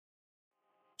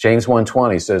James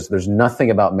 1:20 says there's nothing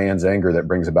about man's anger that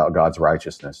brings about God's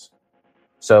righteousness.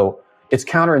 So it's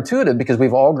counterintuitive because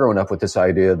we've all grown up with this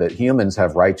idea that humans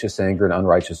have righteous anger and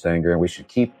unrighteous anger, and we should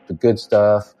keep the good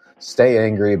stuff, stay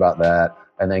angry about that,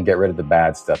 and then get rid of the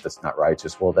bad stuff that's not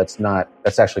righteous. Well, that's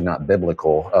actually not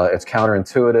biblical. It's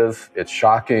counterintuitive, it's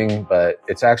shocking, but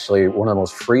it's actually one of the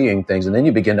most freeing things. And then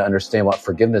you begin to understand what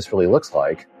forgiveness really looks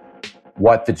like,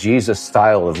 what the Jesus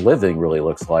style of living really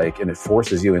looks like, and it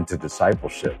forces you into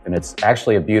discipleship. And it's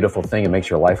actually a beautiful thing. It makes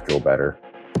your life go better.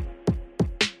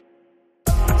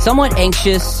 Somewhat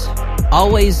anxious,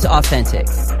 always authentic.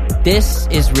 This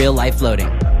is Real Life Loading.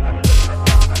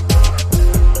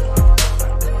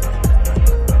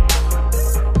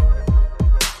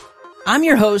 I'm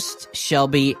your host,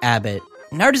 Shelby Abbott.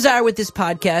 And our desire with this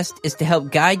podcast is to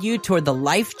help guide you toward the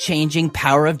life-changing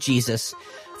power of Jesus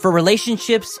for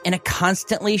relationships in a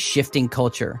constantly shifting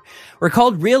culture. We're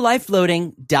called Real Life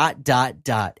Loading ...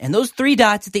 And those 3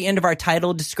 dots at the end of our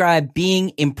title describe being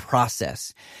in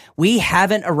process. We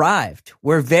haven't arrived.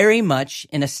 We're very much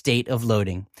in a state of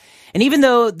loading. And even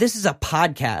though this is a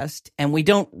podcast and we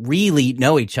don't really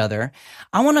know each other,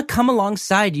 I want to come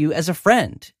alongside you as a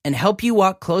friend and help you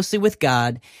walk closely with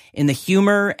God in the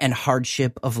humor and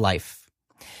hardship of life.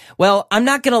 Well, I'm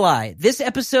not going to lie. This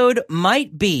episode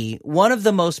might be one of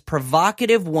the most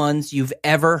provocative ones you've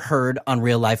ever heard on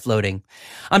Real Life Loading.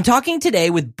 I'm talking today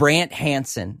with Brant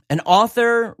Hansen, an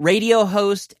author, radio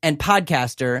host, and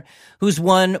podcaster who's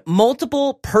won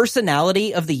multiple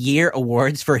Personality of the Year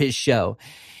awards for his show.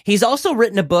 He's also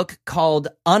written a book called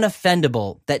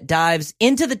Unoffendable that dives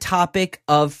into the topic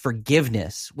of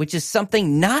forgiveness, which is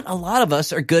something not a lot of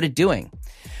us are good at doing.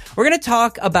 We're going to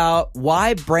talk about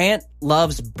why Brant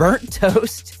loves burnt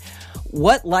toast,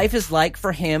 what life is like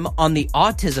for him on the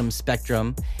autism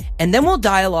spectrum, and then we'll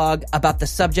dialogue about the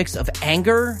subjects of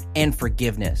anger and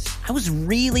forgiveness. I was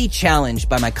really challenged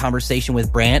by my conversation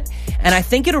with Brant, and I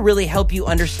think it'll really help you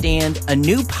understand a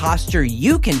new posture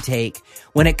you can take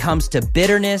when it comes to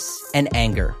bitterness and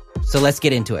anger. So let's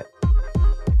get into it.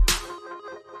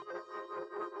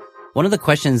 One of the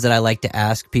questions that I like to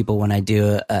ask people when I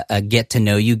do a get to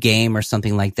know you game or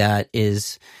something like that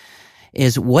is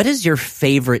what is your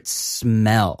favorite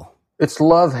smell? It's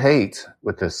love-hate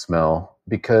with this smell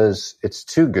because it's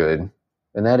too good.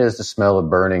 And that is the smell of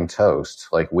burning toast,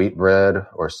 like wheat bread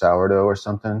or sourdough or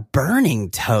something. Burning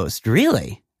toast,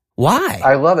 really? Why?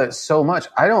 I love it so much.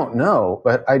 I don't know,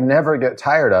 but I never get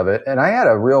tired of it. And I had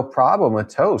a real problem with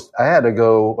toast. I had to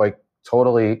go like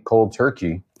totally cold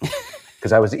turkey.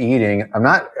 Because I was eating, I'm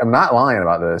not lying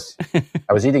about this.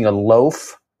 I was eating a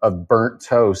loaf of burnt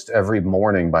toast every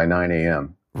morning by 9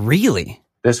 a.m. Really?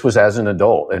 This was as an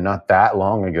adult and not that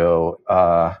long ago.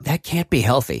 That can't be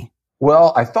healthy.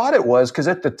 Well, I thought it was because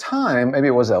at the time, maybe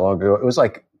it was that long ago, it was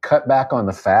like cut back on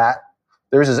the fat.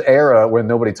 There was this era when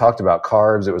nobody talked about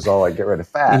carbs. It was all like get rid of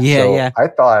fat. Yeah. I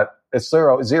thought it's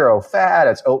zero fat.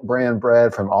 It's oat bran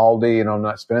bread from Aldi. I'm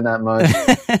not spending that much.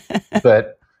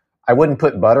 But I wouldn't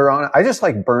put butter on it. I just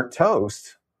like burnt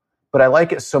toast, but I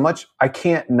like it so much. I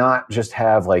can't not just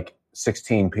have like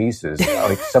 16 pieces.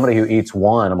 Like somebody who eats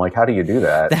one, I'm like, how do you do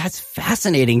that? That's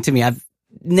fascinating to me. I've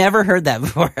never heard that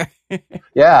before.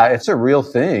 Yeah, it's a real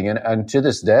thing. And to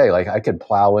this day, like I could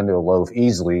plow into a loaf,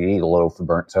 easily eat a loaf of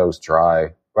burnt toast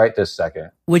dry right this second.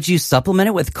 Would you supplement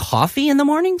it with coffee in the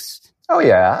mornings? Oh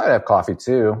yeah, I'd have coffee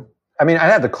too. I mean,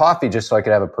 I'd have the coffee just so I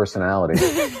could have a personality.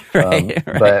 Right.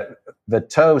 But the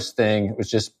toast thing was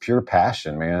just pure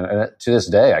passion, man. And to this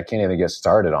day, I can't even get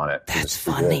started on it. That's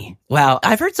funny. Wow.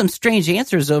 I've heard some strange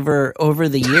answers over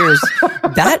the years.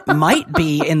 That might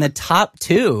be in the top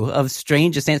 2 of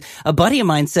strangest answers. A buddy of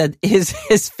mine said his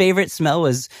favorite smell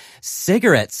was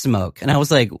cigarette smoke. And I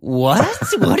was like, what?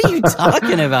 What are you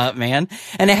talking about, man?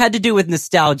 And it had to do with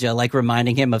nostalgia, like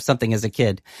reminding him of something as a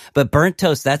kid. But burnt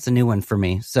toast, that's a new one for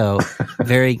me. So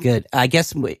very good. I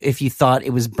guess if you thought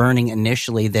it was burning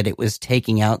initially, that it was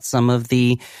taking out some of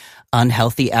the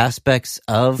unhealthy aspects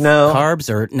of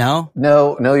carbs, or no?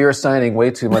 No, you're assigning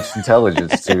way too much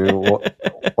intelligence to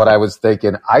what I was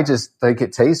thinking. I just think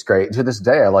it tastes great. To this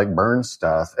day, I like burn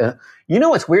stuff. And you know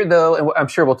what's weird though, and I'm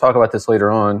sure we'll talk about this later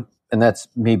on, and that's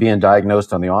me being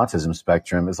diagnosed on the autism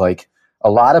spectrum, is like a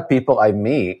lot of people I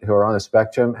meet who are on the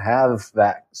spectrum have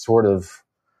that sort of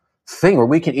thing where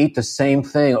we can eat the same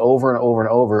thing over and over and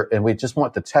over, and we just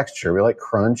want the texture. We like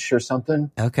crunch or something.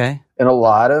 Okay. And a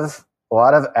lot of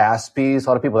Aspies, a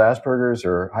lot of people with Asperger's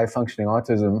or high functioning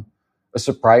autism, a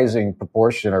surprising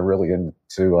proportion are really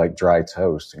into like dry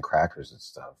toast and crackers and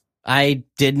stuff. I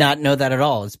did not know that at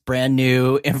all. It's brand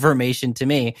new information to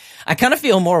me. I kind of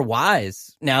feel more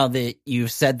wise now that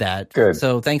you've said that. Good.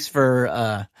 So thanks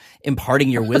for imparting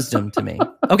your wisdom to me.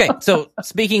 Okay, so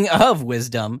speaking of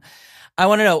wisdom, I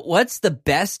want to know, what's the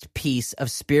best piece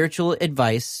of spiritual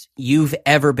advice you've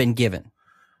ever been given?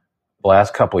 The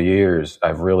last couple of years,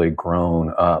 I've really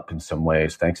grown up in some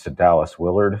ways, thanks to Dallas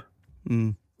Willard.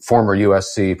 Former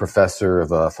USC professor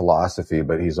of philosophy,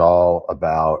 but he's all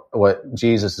about what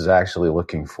Jesus is actually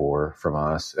looking for from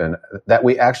us, and that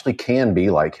we actually can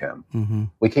be like him. Mm-hmm.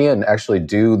 We can actually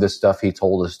do the stuff he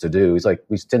told us to do. He's like,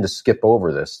 we tend to skip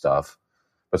over this stuff.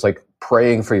 But it's like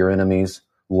praying for your enemies,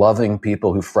 loving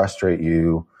people who frustrate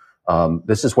you.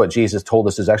 This is what Jesus told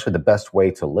us is actually the best way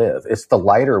to live. It's the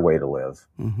lighter way to live.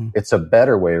 Mm-hmm. It's a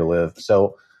better way to live.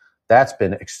 So that's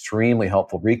been extremely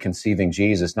helpful, reconceiving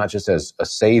Jesus, not just as a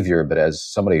savior, but as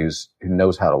somebody who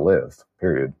knows how to live,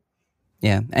 period.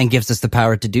 Yeah, and gives us the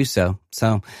power to do so.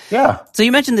 So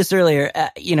you mentioned this earlier,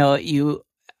 you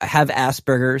have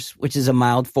Asperger's, which is a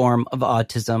mild form of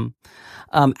autism.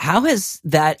 How has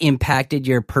that impacted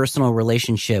your personal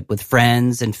relationship with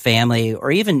friends and family,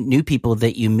 or even new people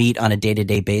that you meet on a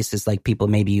day-to-day basis, like people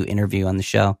maybe you interview on the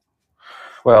show?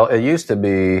 Well, it used to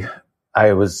be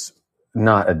I was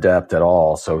not adept at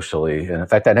all socially. And in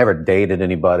fact, I never dated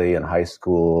anybody in high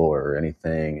school or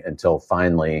anything until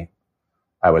finally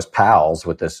I was pals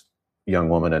with this young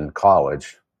woman in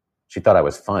college. She thought I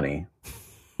was funny.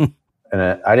 And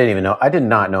I did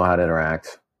not know how to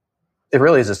interact. It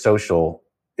really is a social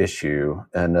issue.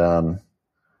 And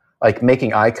like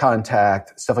making eye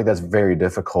contact, stuff like that's very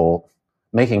difficult.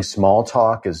 Making small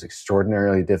talk is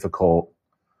extraordinarily difficult.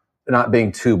 Not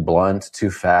being too blunt,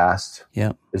 too fast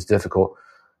is difficult.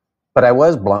 But I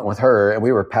was blunt with her, and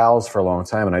we were pals for a long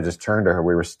time, and I just turned to her.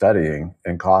 We were studying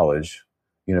in college,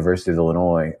 University of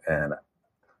Illinois, and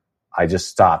I just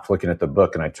stopped looking at the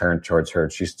book, and I turned towards her,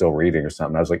 and she's still reading or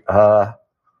something. I was like, I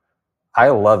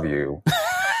love you.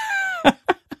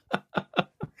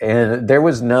 And there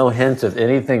was no hint of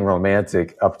anything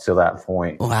romantic up to that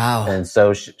point. Wow. And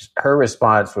so her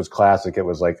response was classic. It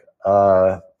was like,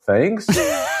 thanks.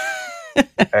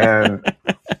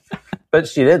 But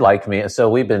she did like me, so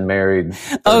we've been married.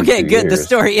 Okay, good. Years. The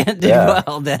story ended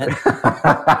well then.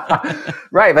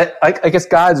 Right, but I guess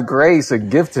God's grace a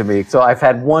gift to me. So I've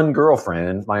had one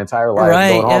girlfriend my entire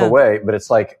life, going all the way. But it's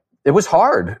like it was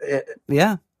hard.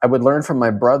 I would learn from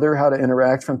my brother how to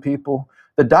interact from people.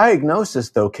 The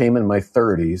diagnosis, though, came in my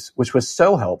 30s, which was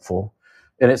so helpful,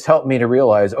 and it's helped me to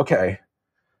realize, okay,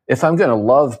 if I'm going to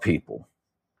love people,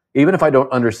 even if I don't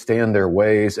understand their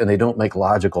ways and they don't make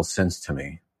logical sense to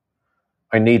me,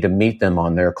 I need to meet them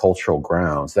on their cultural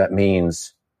grounds. That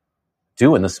means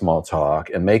doing the small talk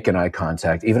and making eye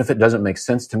contact, even if it doesn't make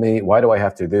sense to me. Why do I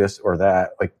have to do this or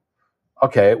that? Like,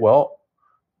 okay, well,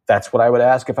 that's what I would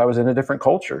ask if I was in a different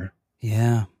culture.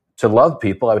 Yeah. To love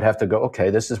people, I would have to go,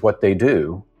 okay, this is what they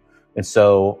do. And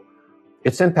so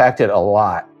it's impacted a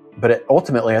lot. But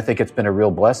ultimately, I think it's been a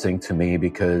real blessing to me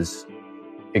because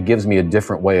it gives me a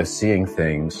different way of seeing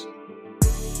things.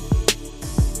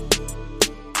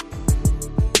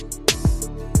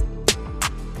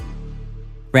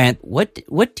 Brant,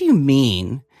 what do you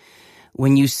mean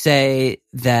when you say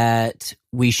that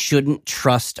we shouldn't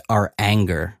trust our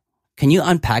anger? Can you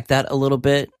unpack that a little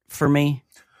bit for me?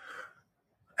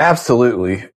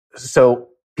 Absolutely. So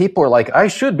people are like, I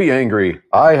should be angry.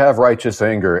 I have righteous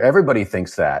anger. Everybody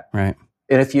thinks that. Right.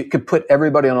 And if you could put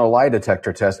everybody on a lie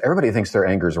detector test, everybody thinks their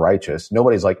anger is righteous.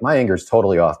 Nobody's like, my anger is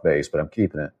totally off base, but I'm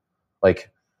keeping it. Like,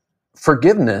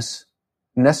 forgiveness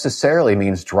necessarily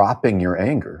means dropping your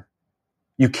anger.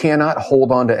 You cannot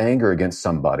hold on to anger against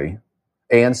somebody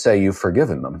and say you've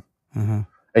forgiven them. Mm-hmm.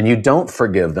 And you don't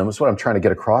forgive them. That's what I'm trying to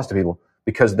get across to people,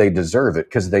 because they deserve it,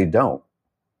 because they don't.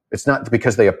 It's not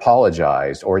because they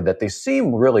apologized or that they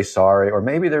seem really sorry, or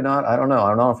maybe they're not. I don't know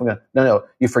if I'm going to. No.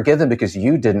 You forgive them because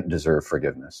you didn't deserve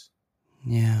forgiveness.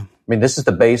 Yeah. I mean, this is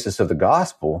the basis of the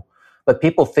gospel. But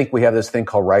people think we have this thing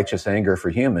called righteous anger for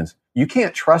humans. You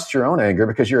can't trust your own anger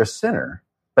because you're a sinner.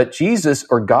 But Jesus,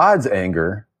 or God's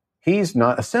anger, he's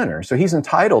not a sinner. So he's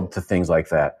entitled to things like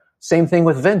that. Same thing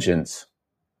with vengeance.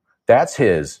 That's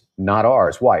his, not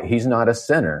ours. Why? He's not a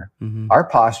sinner. Mm-hmm. Our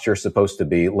posture is supposed to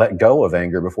be let go of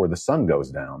anger before the sun goes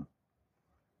down.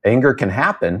 Anger can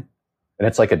happen, and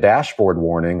it's like a dashboard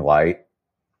warning light,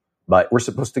 but we're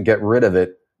supposed to get rid of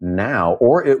it now,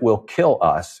 or it will kill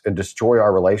us and destroy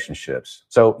our relationships.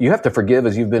 So you have to forgive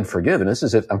as you've been forgiven. This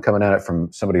is it. I'm coming at it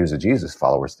from somebody who's a Jesus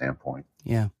follower standpoint.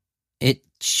 Yeah. It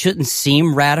shouldn't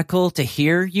seem radical to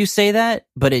hear you say that,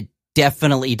 but it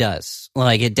definitely does.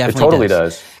 Like it definitely totally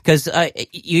does. Because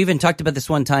you even talked about this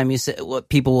one time. You said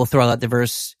people will throw out the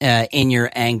verse, "In your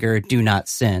anger, do not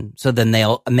sin." So then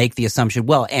they'll make the assumption,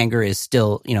 well, anger is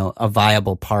still, a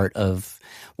viable part of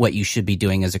what you should be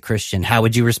doing as a Christian. How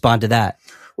would you respond to that?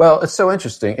 Well, it's so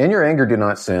interesting. In your anger, do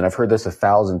not sin. I've heard this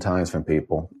 1,000 times from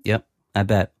people. Yep, I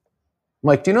bet. I'm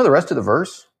like, do you know the rest of the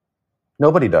verse?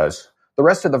 Nobody does. The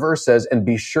rest of the verse says, and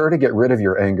be sure to get rid of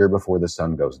your anger before the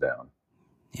sun goes down.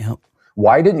 Yep.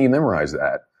 Why didn't you memorize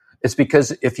that? It's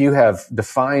because if you have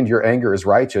defined your anger as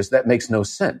righteous, that makes no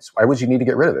sense. Why would you need to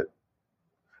get rid of it?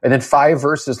 And then 5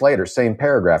 verses later, same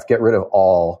paragraph, get rid of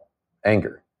all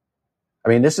anger. I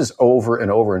mean, this is over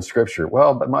and over in Scripture.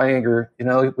 Well, but my anger,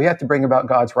 we have to bring about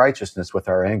God's righteousness with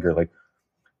our anger. Like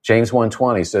James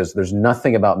 1:20 says, there's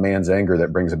nothing about man's anger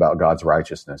that brings about God's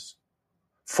righteousness.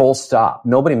 Full stop.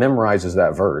 Nobody memorizes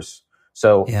that verse.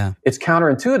 So It's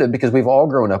counterintuitive because we've all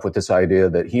grown up with this idea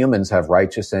that humans have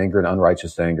righteous anger and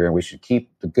unrighteous anger, and we should keep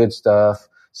the good stuff,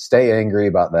 stay angry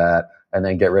about that, and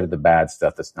then get rid of the bad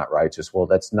stuff that's not righteous. Well,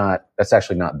 that's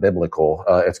actually not biblical.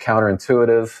 It's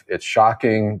counterintuitive. It's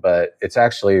shocking, but it's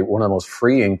actually one of the most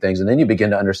freeing things. And then you begin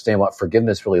to understand what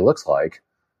forgiveness really looks like,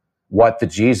 what the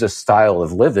Jesus style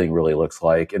of living really looks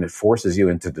like, and it forces you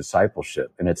into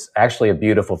discipleship. And it's actually a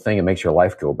beautiful thing. It makes your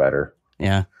life go better.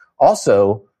 Yeah.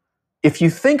 Also, if you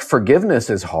think forgiveness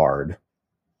is hard,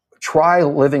 try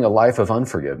living a life of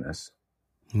unforgiveness.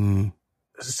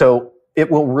 So it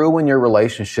will ruin your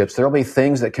relationships. There'll be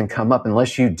things that can come up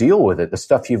unless you deal with it, the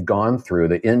stuff you've gone through,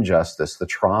 the injustice, the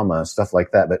trauma, stuff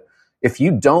like that. But if you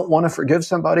don't want to forgive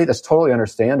somebody, that's totally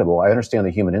understandable. I understand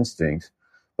the human instinct.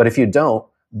 But if you don't,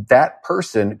 that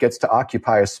person gets to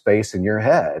occupy a space in your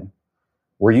head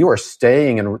where you are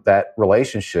staying in that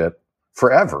relationship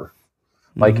forever.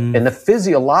 Like, and the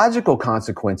physiological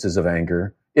consequences of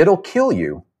anger, it'll kill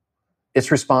you. It's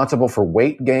responsible for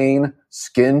weight gain,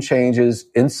 skin changes,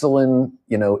 insulin,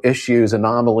 issues,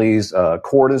 anomalies,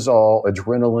 cortisol,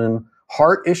 adrenaline,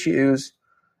 heart issues.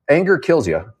 Anger kills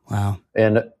you. Wow.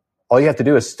 And all you have to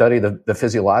do is study the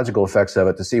physiological effects of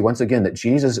it to see, once again, that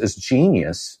Jesus is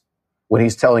genius when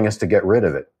he's telling us to get rid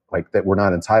of it, like that we're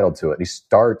not entitled to it. He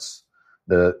starts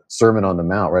the Sermon on the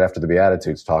Mount right after the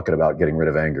Beatitudes talking about getting rid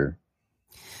of anger.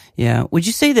 Yeah. Would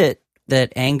you say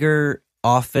that anger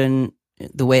often,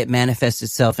 the way it manifests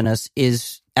itself in us,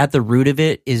 is at the root of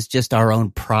it is just our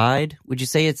own pride? Would you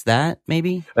say it's that,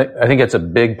 maybe? I think it's a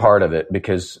big part of it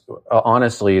because,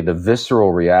 honestly, the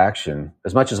visceral reaction,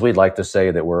 as much as we'd like to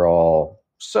say that we're all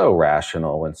so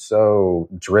rational and so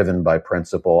driven by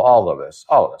principle, all of us,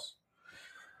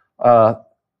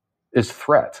 is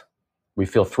threat. We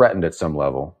feel threatened at some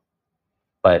level.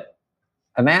 But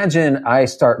imagine I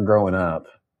start growing up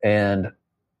and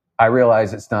I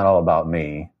realize it's not all about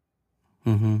me.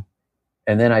 Mm-hmm.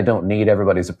 And then I don't need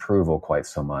everybody's approval quite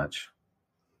so much.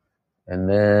 And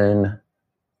then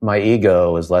my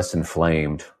ego is less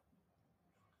inflamed.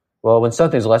 Well, when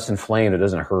something's less inflamed, it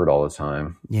doesn't hurt all the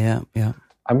time. Yeah.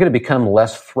 I'm going to become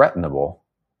less threatenable.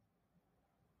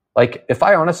 Like, if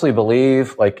I honestly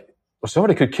believe, like, well,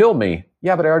 somebody could kill me.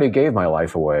 Yeah, but I already gave my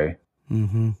life away.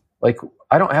 Mm-hmm. Like,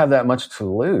 I don't have that much to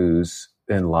lose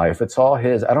in life. It's all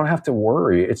his. I don't have to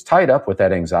worry. It's tied up with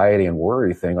that anxiety and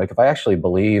worry thing. Like, if I actually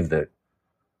believe that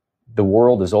the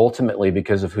world is ultimately,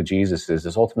 because of who Jesus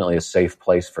is ultimately a safe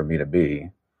place for me to be,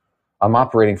 I'm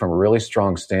operating from a really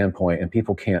strong standpoint and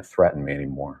people can't threaten me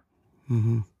anymore.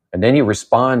 Mm-hmm. And then you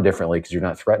respond differently because you're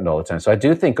not threatened all the time. So I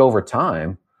do think over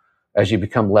time, as you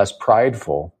become less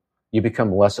prideful, you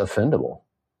become less offendable.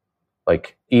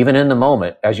 Like, even in the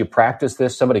moment, as you practice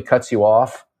this, somebody cuts you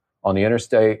off on the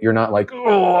interstate, you're not like,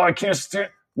 oh, I can't stand.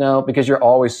 No, because you're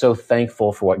always so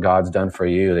thankful for what God's done for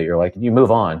you that you're like, you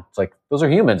move on. It's like, those are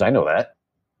humans. I know that.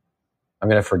 I'm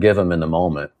going to forgive them in the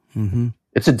moment. Mm-hmm.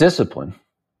 It's a discipline.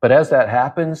 But as that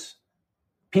happens,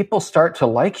 people start to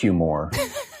like you more.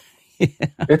 Yeah.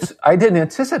 I didn't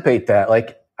anticipate that.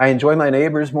 Like, I enjoy my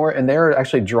neighbors more and they're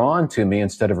actually drawn to me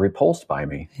instead of repulsed by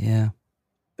me. Yeah.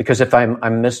 Because if I'm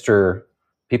Mr.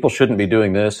 People shouldn't be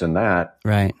doing this and that.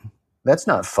 Right. That's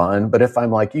not fun. But if I'm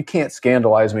like, you can't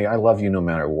scandalize me, I love you no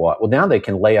matter what. Well, now they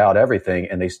can lay out everything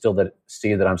and they still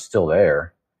see that I'm still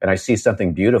there. And I see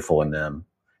something beautiful in them.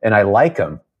 And I like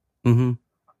them. Mm-hmm.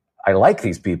 I like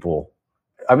these people.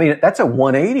 I mean, that's a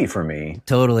 180 for me.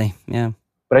 Totally. Yeah.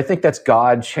 But I think that's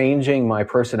God changing my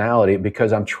personality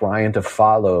because I'm trying to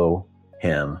follow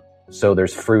him. So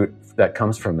there's fruit that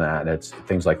comes from that. It's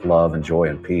things like love and joy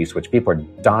and peace, which people are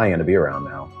dying to be around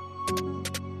now.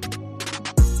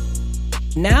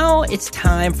 Now it's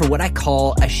time for what I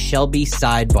call a Shelby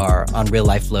sidebar on Real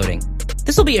Life Floating.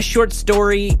 This will be a short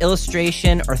story,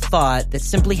 illustration, or thought that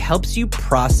simply helps you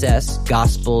process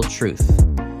gospel truth.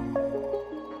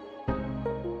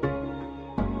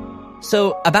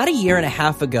 So about a year and a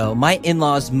half ago, my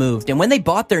in-laws moved, and when they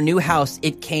bought their new house,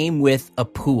 it came with a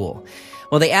pool.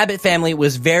 Well, the Abbott family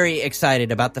was very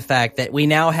excited about the fact that we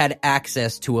now had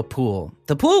access to a pool.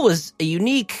 The pool was a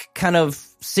unique kind of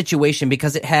situation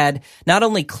because it had not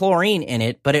only chlorine in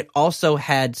it, but it also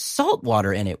had salt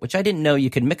water in it, which I didn't know you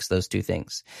could mix those two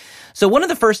things. So one of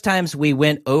the first times we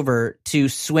went over to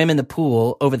swim in the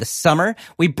pool over the summer,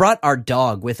 we brought our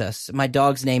dog with us. My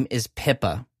dog's name is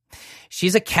Pippa.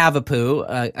 She's a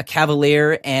Cavapoo, a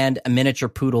Cavalier and a miniature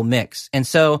poodle mix. And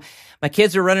so my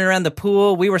kids were running around the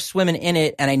pool. We were swimming in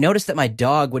it. And I noticed that my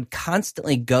dog would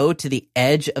constantly go to the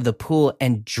edge of the pool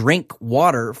and drink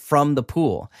water from the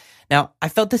pool. Now, I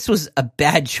felt this was a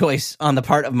bad choice on the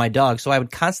part of my dog, so I would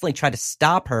constantly try to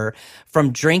stop her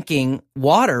from drinking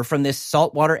water from this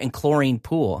saltwater and chlorine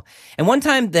pool. And one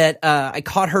time that I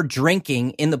caught her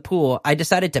drinking in the pool, I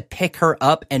decided to pick her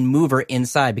up and move her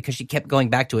inside because she kept going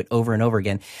back to it over and over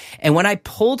again. And when I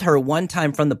pulled her one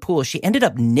time from the pool, she ended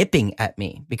up nipping at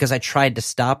me because I tried to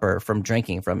stop her from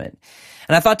drinking from it.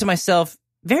 And I thought to myself,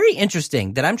 very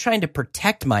interesting that I'm trying to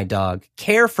protect my dog,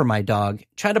 care for my dog,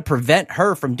 try to prevent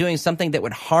her from doing something that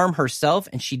would harm herself,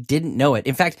 and she didn't know it.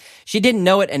 In fact, she didn't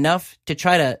know it enough to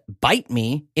try to bite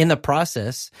me in the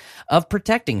process of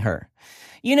protecting her.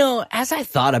 You know, as I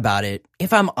thought about it,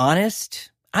 if I'm honest,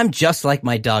 I'm just like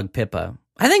my dog Pippa.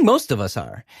 I think most of us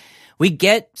are. We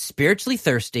get spiritually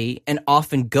thirsty and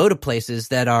often go to places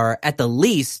that are at the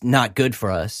least not good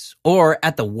for us, or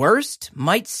at the worst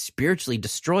might spiritually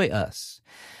destroy us.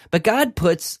 But God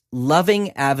puts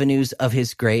loving avenues of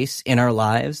his grace in our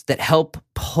lives that help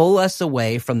pull us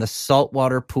away from the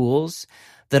saltwater pools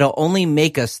that'll only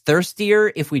make us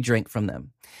thirstier if we drink from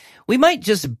them. We might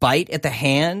just bite at the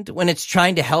hand when it's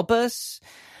trying to help us,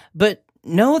 but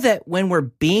know that when we're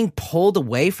being pulled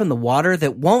away from the water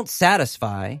that won't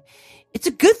satisfy, it's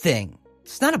a good thing.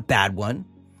 It's not a bad one.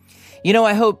 You know,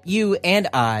 I hope you and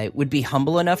I would be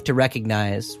humble enough to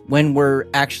recognize when we're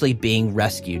actually being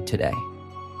rescued today.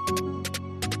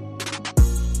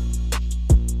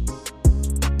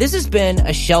 This has been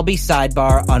a Shelby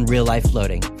sidebar on Real Life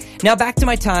Loading. Now back to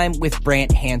my time with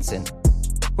Brant Hansen.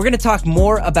 We're going to talk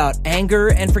more about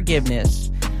anger and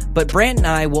forgiveness, but Brant and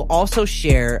I will also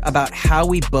share about how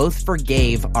we both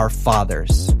forgave our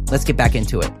fathers. Let's get back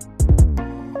into it.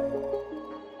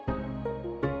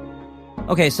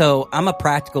 Okay, so I'm a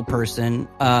practical person.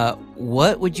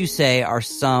 What would you say are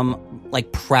some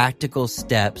practical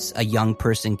steps a young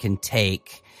person can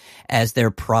take as they're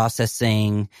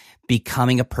processing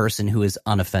becoming a person who is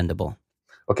unoffendable?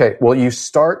 Okay, well, you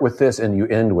start with this and you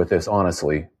end with this,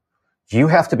 honestly. You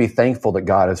have to be thankful that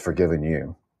God has forgiven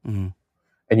you. Mm-hmm.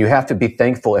 And you have to be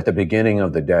thankful at the beginning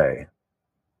of the day.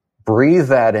 Breathe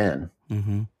that in.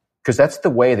 Because that's the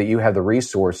way that you have the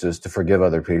resources to forgive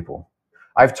other people.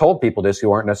 I've told people this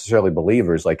who aren't necessarily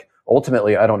believers,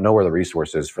 ultimately, I don't know where the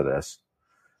resource is for this.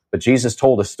 But Jesus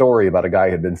told a story about a guy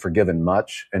who had been forgiven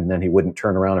much, and then he wouldn't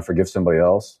turn around and forgive somebody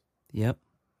else. Yep.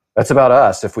 That's about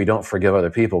us if we don't forgive other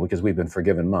people because we've been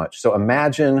forgiven much. So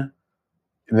imagine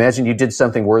you did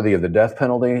something worthy of the death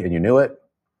penalty and you knew it,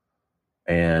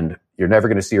 and you're never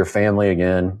going to see your family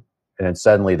again. And then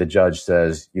suddenly the judge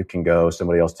says, you can go,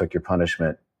 somebody else took your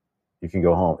punishment, you can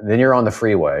go home. And then you're on the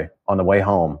freeway on the way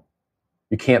home.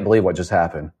 You can't believe what just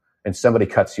happened, and somebody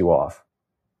cuts you off.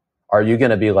 Are you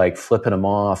going to be flipping them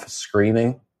off,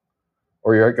 screaming?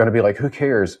 Or you're going to be who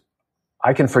cares?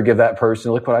 I can forgive that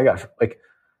person. Look what I got.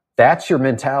 That's your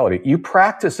mentality. You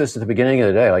practice this at the beginning of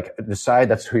the day. Decide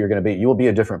that's who you're going to be. You will be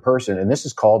a different person. And this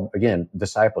is called, again,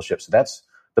 discipleship. So that's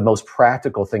the most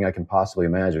practical thing I can possibly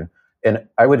imagine. And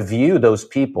I would view those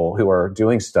people who are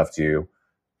doing stuff to you,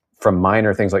 from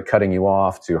minor things like cutting you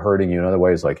off to hurting you in other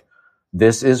ways,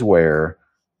 this is where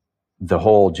the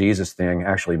whole Jesus thing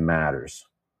actually matters.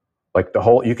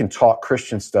 You can talk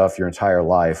Christian stuff your entire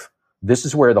life. This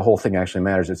is where the whole thing actually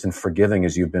matters. It's in forgiving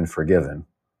as you've been forgiven.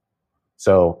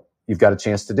 So you've got a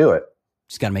chance to do it.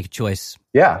 Just got to make a choice.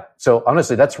 Yeah. So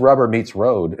honestly, that's rubber meets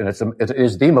road. And it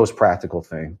is the most practical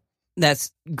thing.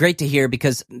 That's great to hear,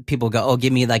 because people go, oh,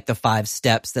 give me the 5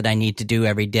 steps that I need to do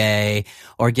every day,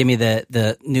 or give me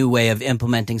the new way of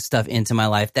implementing stuff into my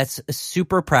life. That's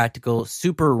super practical,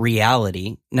 super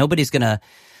reality. Nobody's going to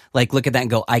look at that and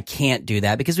go, I can't do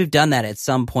that, because we've done that at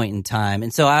some point in time.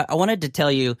 And so I wanted to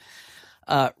tell you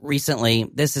recently,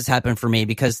 this has happened for me,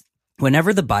 because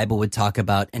whenever the Bible would talk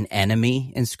about an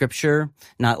enemy in Scripture,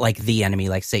 not the enemy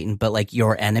like Satan, but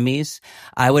your enemies,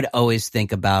 I would always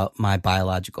think about my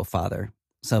biological father.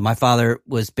 So my father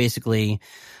was basically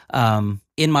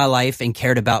in my life and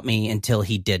cared about me until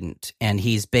he didn't. And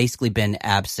he's basically been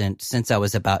absent since I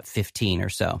was about 15 or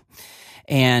so.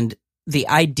 And the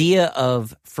idea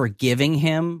of forgiving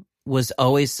him was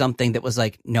always something that was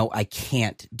like, no, I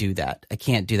can't do that. I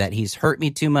can't do that. He's hurt me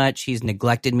too much. He's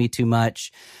neglected me too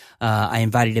much. I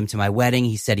invited him to my wedding.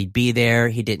 He said he'd be there.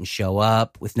 He didn't show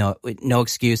up with no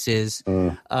excuses.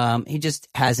 He just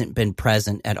hasn't been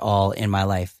present at all in my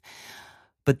life.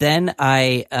 But then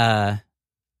I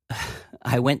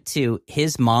went to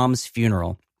his mom's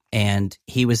funeral, and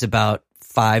he was about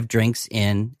 5 drinks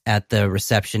in at the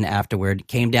reception afterward,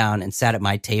 came down and sat at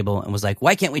my table and was like,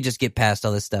 why can't we just get past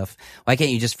all this stuff? Why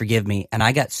can't you just forgive me? And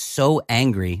I got so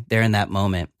angry there in that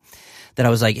moment that I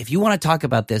was like, if you want to talk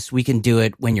about this, we can do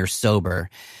it when you're sober.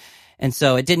 And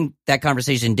so that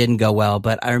conversation didn't go well,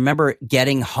 but I remember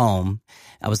getting home,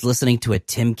 I was listening to a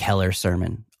Tim Keller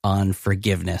sermon on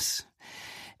forgiveness.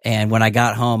 And when I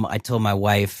got home, I told my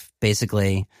wife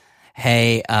basically,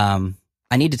 hey,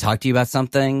 I need to talk to you about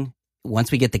something.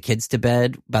 Once we get the kids to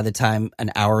bed, by the time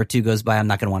an hour or two goes by, I'm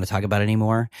not going to want to talk about it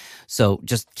anymore. So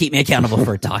just keep me accountable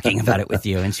for talking about it with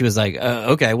you. And she was like,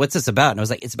 okay, what's this about? And I was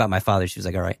like, it's about my father. She was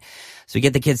like, all right. So we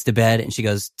get the kids to bed, and she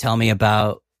goes, tell me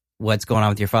about what's going on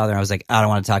with your father. And I was like, I don't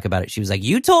want to talk about it. She was like,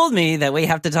 you told me that we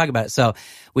have to talk about it. So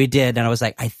we did. And I was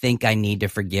like, I think I need to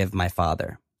forgive my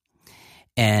father.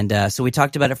 And so we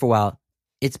talked about it for a while.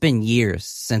 It's been years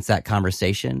since that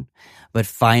conversation. But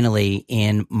finally,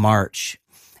 in March,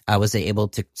 I was able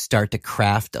to start to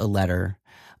craft a letter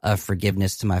of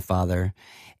forgiveness to my father.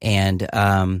 And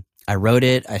I wrote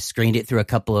it. I screened it through a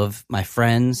couple of my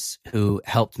friends who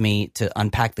helped me to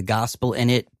unpack the gospel in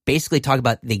it. Basically talk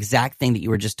about the exact thing that you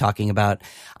were just talking about.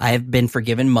 I have been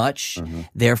forgiven much.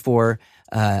 Therefore,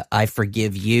 I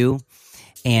forgive you.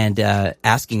 And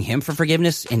asking him for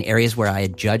forgiveness in areas where I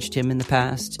had judged him in the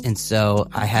past. And so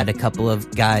I had a couple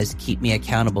of guys keep me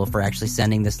accountable for actually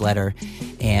sending this letter.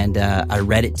 And I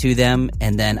read it to them,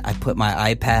 and then I put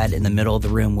my iPad in the middle of the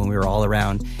room when we were all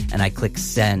around, and I clicked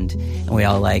send. And we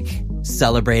all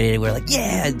celebrated. We were like,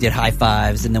 yeah, did high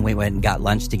fives, and then we went and got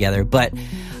lunch together. But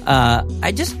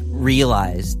I just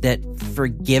realized that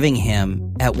forgiving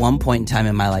him at one point in time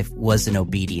in my life was an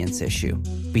obedience issue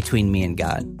between me and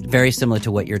God. Very similar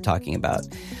to what you're talking about.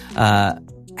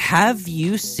 Have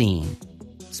you seen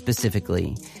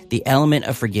specifically the element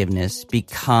of forgiveness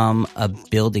become a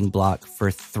building block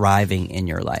for thriving in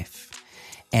your life?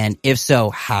 And if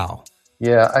so, how?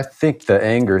 Yeah, I think the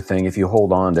anger thing, if you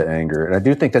hold on to anger, and I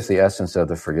do think that's the essence of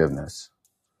the forgiveness.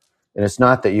 And it's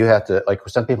not that you have to,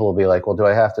 some people will be like, well, do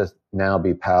I have to now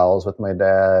be pals with my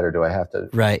dad, or do I have to?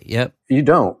 Right, yep. You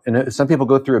don't. And some people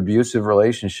go through abusive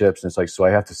relationships, and it's like, so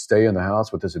I have to stay in the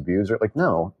house with this abuser?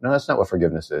 No, that's not what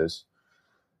forgiveness is.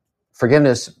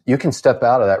 Forgiveness, you can step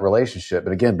out of that relationship.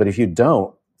 But if you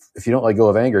don't let go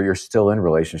of anger, you're still in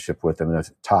relationship with them in a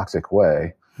toxic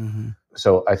way. Mm-hmm.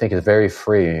 So I think it's very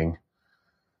freeing.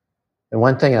 And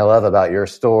one thing I love about your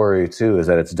story too is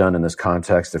that it's done in this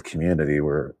context of community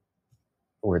where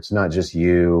it's not just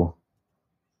you.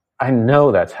 I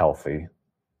know that's healthy.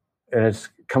 And it's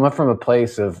come up from a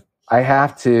place of, I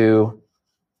have to,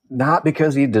 not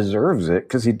because he deserves it,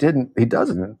 because he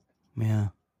doesn't. Yeah.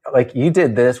 You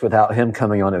did this without him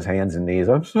coming on his hands and knees.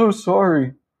 I'm so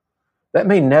sorry. That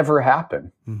may never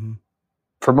happen. Mm-hmm.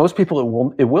 For most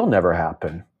people, it will never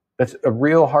happen. That's a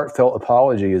real heartfelt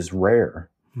apology is rare.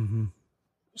 Mm-hmm.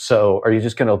 So are you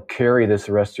just going to carry this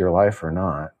the rest of your life or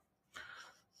not?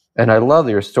 And I love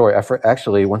your story.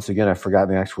 Actually, once again, I forgot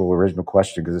the actual original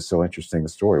question because it's so interesting the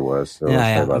story was. So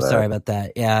I'm sorry about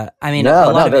that. Yeah. I mean,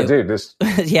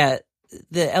 yeah,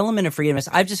 the element of forgiveness,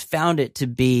 I've just found it to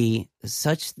be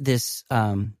such this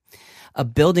a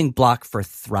building block for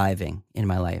thriving in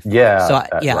my life. Yeah. So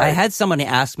right. I had someone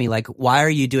ask me why are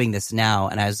you doing this now?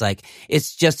 And I was like,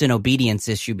 it's just an obedience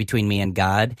issue between me and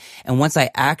God. And once I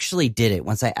actually did it,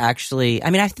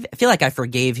 I feel like I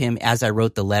forgave him as I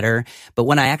wrote the letter, but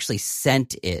when I actually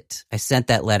sent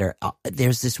that letter,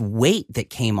 there's this weight that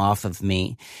came off of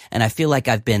me, and I feel like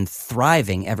I've been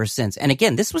thriving ever since. And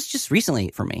again, this was just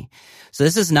recently for me. So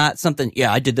this is not something,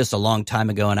 I did this a long time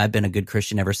ago and I've been a good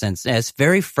Christian ever since. It's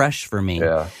very fresh for me.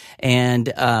 Yeah.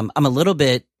 And I'm a little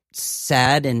bit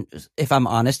sad and, if I'm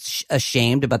honest,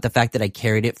 ashamed about the fact that I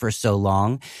carried it for so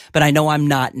long. But I know I'm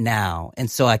not now. And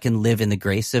so I can live in the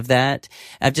grace of that.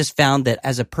 I've just found that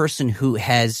as a person who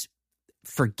has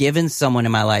forgiven someone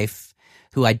in my life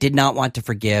who I did not want to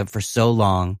forgive for so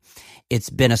long, it's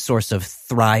been a source of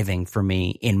thriving for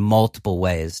me in multiple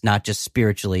ways, not just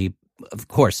spiritually, of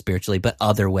course, spiritually, but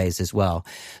other ways as well.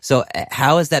 So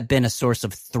how has that been a source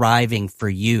of thriving for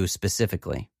you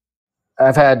specifically?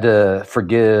 I've had to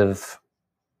forgive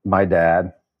my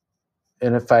dad.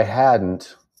 And if I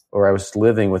hadn't, or I was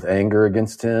living with anger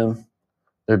against him,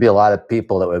 there'd be a lot of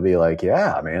people that would be like,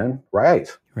 yeah, man, right.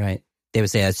 Right. They would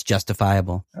say that's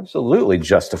justifiable. Absolutely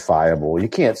justifiable. You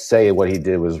can't say what he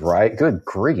did was right. Good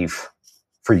grief.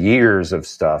 For years of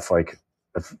stuff.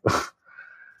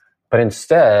 But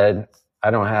instead, I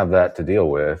don't have that to deal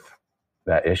with,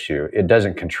 that issue. It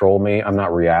doesn't control me. I'm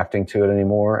not reacting to it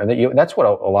anymore. And that's what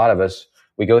a lot of us,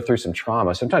 we go through some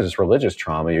trauma. Sometimes it's religious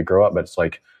trauma. You grow up, but it's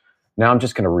like, now I'm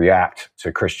just going to react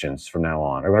to Christians from now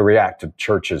on. I'm going to react to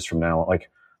churches from now on.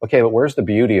 Like, okay, but where's the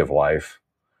beauty of life?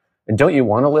 And don't you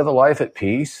want to live a life at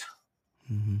peace?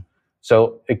 Mm-hmm.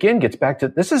 So again, gets back to,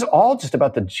 this is all just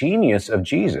about the genius of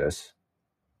Jesus.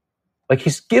 Like,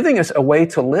 he's giving us a way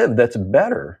to live that's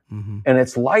better, and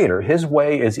it's lighter. His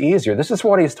way is easier. This is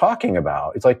what he's talking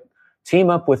about. It's like, team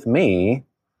up with me,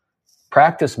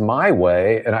 practice my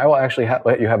way, and I will actually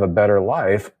let you have a better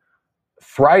life.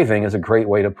 Thriving is a great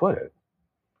way to put it.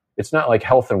 It's not like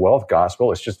health and wealth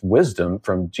gospel. It's just wisdom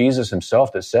from Jesus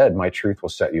himself that said, my truth will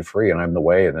set you free, and I'm the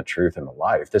way and the truth and the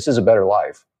life. This is a better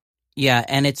life. Yeah,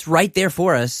 and it's right there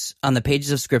for us on the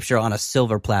pages of Scripture on a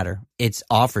silver platter. It's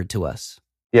offered to us.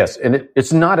 Yes, and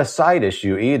it's not a side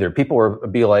issue either. People will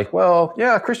be like, well,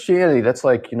 yeah, Christianity, that's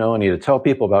like, I need to tell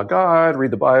people about God,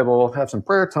 read the Bible, have some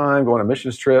prayer time, go on a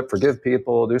missions trip, forgive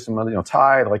people, do some other,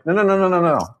 tithe. Like,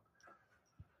 no.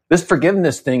 This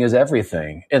forgiveness thing is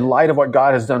everything in light of what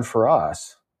God has done for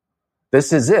us.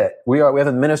 This is it. We have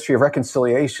a ministry of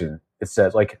reconciliation. It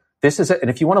says, like, this is it. And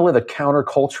if you want to live a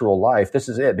countercultural life, this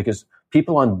is it. Because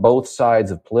people on both sides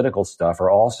of political stuff, or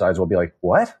all sides, will be like,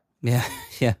 what? Yeah.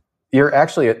 You're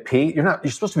actually at peace. You're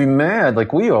supposed to be mad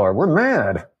like we are. We're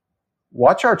mad.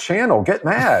 Watch our channel. Get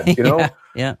mad,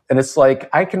 Yeah. And it's like,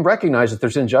 I can recognize that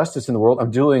there's injustice in the world.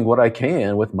 I'm doing what I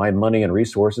can with my money and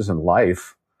resources and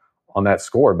life on that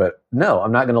score. But no,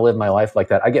 I'm not going to live my life like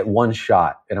that. I get one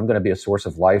shot, and I'm going to be a source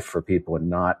of life for people and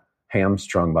not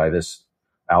hamstrung by this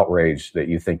outrage that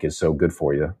you think is so good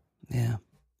for you. Yeah.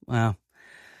 Wow.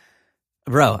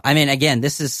 Bro, I mean, again,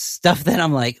 this is stuff that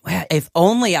I'm like, if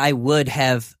only I would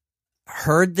have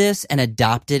heard this and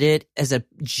adopted it as a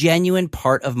genuine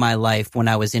part of my life when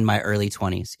I was in my early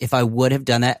 20s. If I would have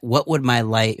done that, what would my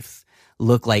life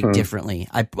look like differently?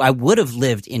 I would have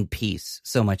lived in peace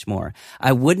so much more.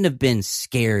 I wouldn't have been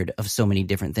scared of so many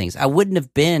different things. I wouldn't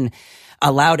have been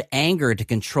allowed anger to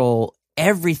control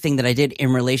everything that I did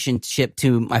in relationship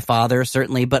to my father,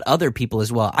 certainly, but other people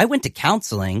as well. I went to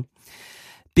counseling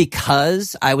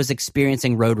because I was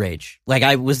experiencing road rage. Like,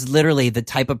 I was literally the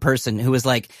type of person who was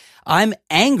like, I'm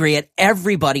angry at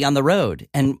everybody on the road.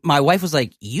 And my wife was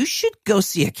like, you should go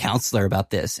see a counselor about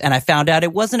this. And I found out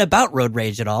it wasn't about road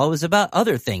rage at all. It was about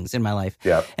other things in my life.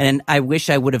 Yeah. And I wish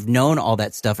I would have known all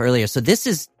that stuff earlier. So this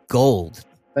is gold.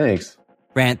 Thanks.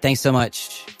 Brant, thanks so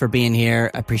much for being here.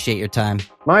 I appreciate your time.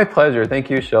 My pleasure. Thank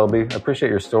you, Shelby. I appreciate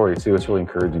your story too. It's really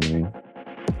encouraging to me.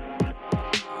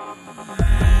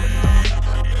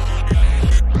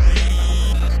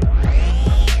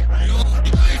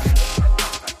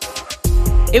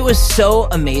 It was so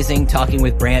amazing talking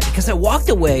with Brant because I walked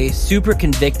away super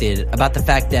convicted about the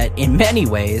fact that in many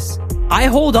ways, I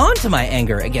hold on to my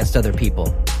anger against other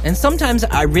people. And sometimes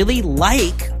I really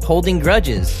like holding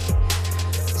grudges.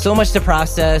 So much to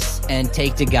process and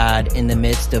take to God in the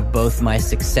midst of both my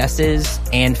successes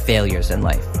and failures in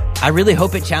life. I really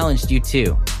hope it challenged you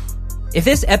too. If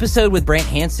this episode with Brant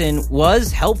Hansen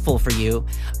was helpful for you,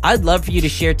 I'd love for you to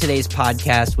share today's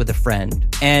podcast with a friend.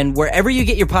 And wherever you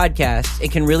get your podcasts, it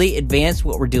can really advance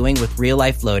what we're doing with Real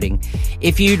Life Loading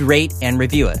if you'd rate and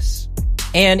review us.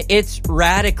 And it's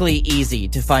radically easy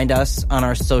to find us on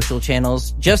our social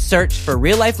channels. Just search for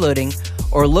Real Life Loading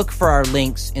or look for our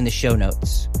links in the show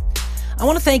notes. I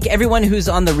want to thank everyone who's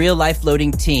on the Real Life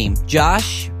Loading team: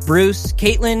 Josh, Bruce,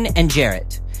 Caitlin, and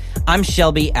Jarrett. I'm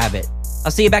Shelby Abbott. I'll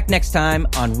see you back next time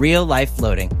on Real Life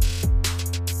Loading.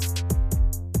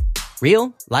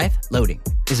 Real Life Loading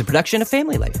is a production of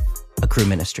Family Life, a crew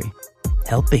ministry,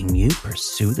 helping you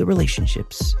pursue the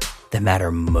relationships that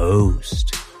matter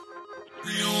most.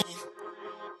 Real